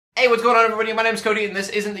Hey, what's going on, everybody? My name's Cody, and this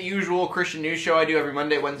isn't the usual Christian news show I do every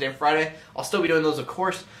Monday, Wednesday, and Friday. I'll still be doing those, of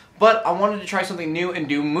course, but I wanted to try something new and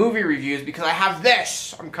do movie reviews because I have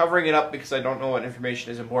this. I'm covering it up because I don't know what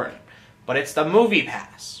information is important, but it's the Movie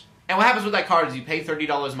Pass. And what happens with that card is you pay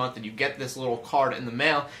 $30 a month and you get this little card in the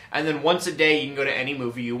mail, and then once a day you can go to any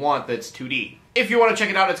movie you want that's 2D. If you want to check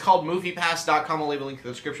it out, it's called MoviePass.com. I'll leave a link in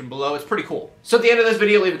the description below. It's pretty cool. So at the end of this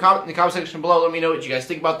video, leave a comment in the comment section below. Let me know what you guys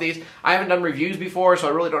think about these. I haven't done reviews before, so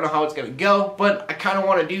I really don't know how it's going to go, but I kind of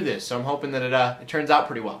want to do this, so I'm hoping that it turns out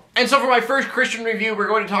pretty well. And so for my first Christian review, we're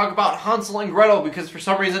going to talk about Hansel and Gretel, because for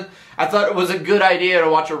some reason, I thought it was a good idea to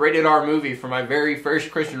watch a rated R movie for my very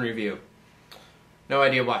first Christian review. No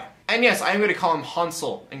idea why. And yes, I am going to call him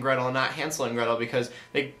Hansel and Gretel and not Hansel and Gretel, because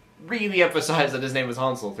they really emphasize that his name is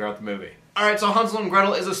Hansel throughout the movie. Alright, so Hansel and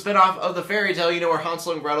Gretel is a spin-off of the fairy tale, where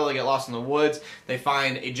Hansel and Gretel, they get lost in the woods, they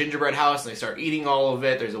find a gingerbread house, and they start eating all of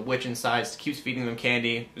it. There's a witch inside, so keeps feeding them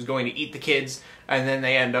candy, who's going to eat the kids, and then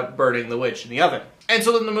they end up burning the witch in the oven. And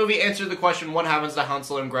so then the movie answers the question, what happens to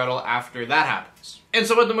Hansel and Gretel after that happens? And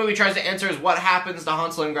so what the movie tries to answer is what happens to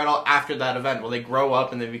Hansel and Gretel after that event. Well, they grow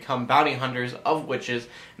up and they become bounty hunters of witches,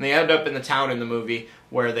 and they end up in the town in the movie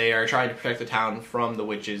where they are trying to protect the town from the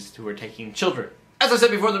witches who are taking children. As I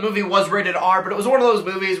said before, the movie was rated R, but it was one of those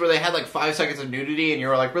movies where they had like 5 seconds of nudity, and you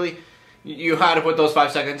were like, really? You had to put those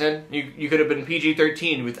 5 seconds in? You could have been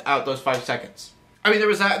PG-13 without those 5 seconds. I mean, there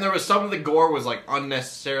was that, and there was some of the gore was like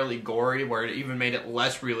unnecessarily gory, where it even made it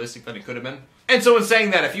less realistic than it could have been. And so in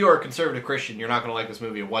saying that, if you are a conservative Christian, you're not going to like this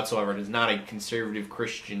movie whatsoever. It is not a conservative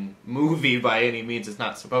Christian movie by any means. It's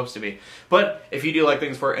not supposed to be. But if you do like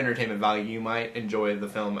things for entertainment value, you might enjoy the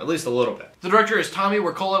film at least a little bit. The director is Tommy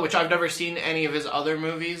Wirkola, which I've never seen any of his other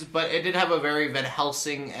movies, but it did have a very Van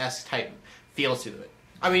Helsing-esque type feel to it.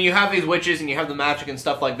 I mean, you have these witches and you have the magic and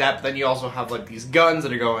stuff like that, but then you also have like these guns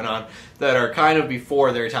that are going on that are kind of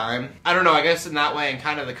before their time. I don't know, I guess in that way, and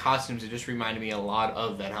kind of the costumes, it just reminded me a lot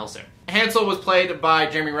of Van Helsing. Hansel was played by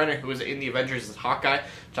Jeremy Renner, who was in The Avengers as Hawkeye,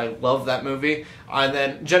 which I love that movie. And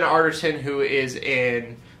then Jenna Arterton, who is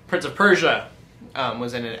in Prince of Persia,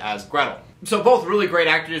 was in it as Gretel. So both really great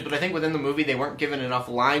actors, but I think within the movie they weren't given enough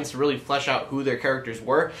lines to really flesh out who their characters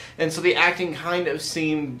were. And so the acting kind of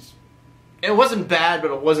seemed... It wasn't bad, but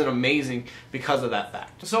it wasn't amazing because of that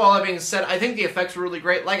fact. So all that being said, I think the effects were really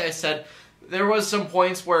great. Like I said, there was some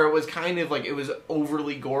points where it was kind of like it was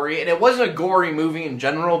overly gory. And it wasn't a gory movie in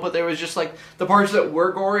general, but there was just like the parts that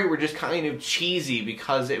were gory were just kind of cheesy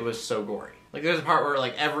because it was so gory. Like there's a part where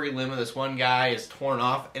like every limb of this one guy is torn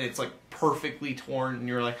off and it's like perfectly torn, and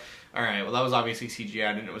you're like, alright, well that was obviously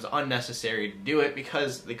CGI and it was unnecessary to do it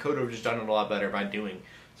because they could have just done it a lot better by doing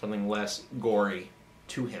something less gory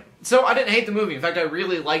to him. So I didn't hate the movie. In fact, I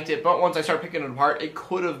really liked it, but once I started picking it apart, it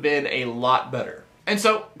could have been a lot better. And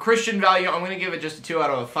so, Christian value, I'm going to give it just a 2 out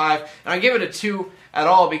of a 5. And I give it a 2 at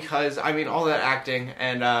all because, I mean, all that acting,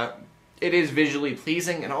 and it is visually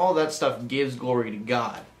pleasing, and all that stuff gives glory to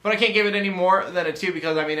God. But I can't give it any more than a 2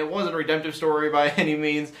 because, I mean, it wasn't a redemptive story by any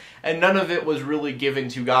means, and none of it was really given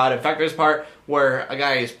to God. In fact, there's a part where a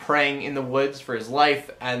guy is praying in the woods for his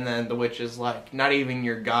life, and then the witch is like, not even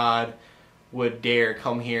your God would dare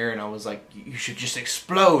come here, and I was like, you should just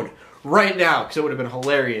explode right now, because it would have been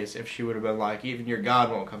hilarious if she would have been like, even your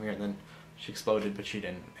God won't come here, and then she exploded, but she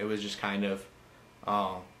didn't. It was just kind of,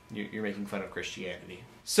 oh, you're making fun of Christianity.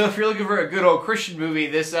 So if you're looking for a good old Christian movie,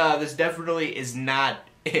 this definitely is not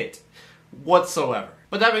it whatsoever.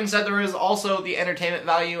 But that being said, there is also the entertainment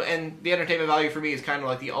value, and the entertainment value for me is kind of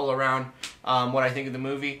like the all-around what I think of the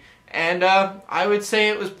movie. And I would say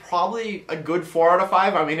it was probably a good 4 out of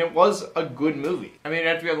 5. I mean, it was a good movie. I mean, it'd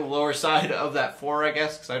have to be on the lower side of that 4, I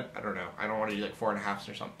guess, because I don't know. I don't want to do like 4.5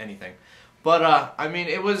 or something, anything. But, I mean,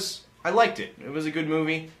 I liked it. It was a good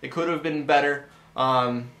movie. It could have been better.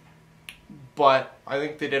 But I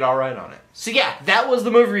think they did alright on it. So yeah, that was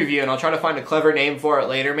the movie review, and I'll try to find a clever name for it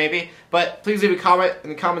later, maybe. But please leave a comment in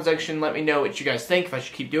the comment section. Let me know what you guys think, if I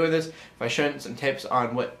should keep doing this, if I shouldn't, some tips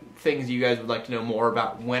on what things you guys would like to know more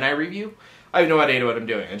about when I review. I have no idea what I'm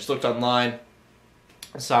doing. I just looked online,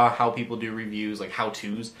 saw how people do reviews, like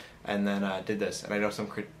how-tos, and then did this. And I know some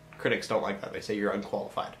critics don't like that. They say you're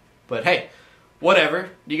unqualified. But hey, whatever.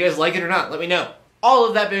 Do you guys like it or not? Let me know. All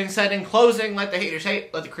of that being said, in closing, let the haters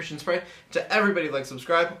hate, let the Christians pray. To everybody, like,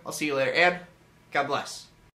 subscribe. I'll see you later, and God bless.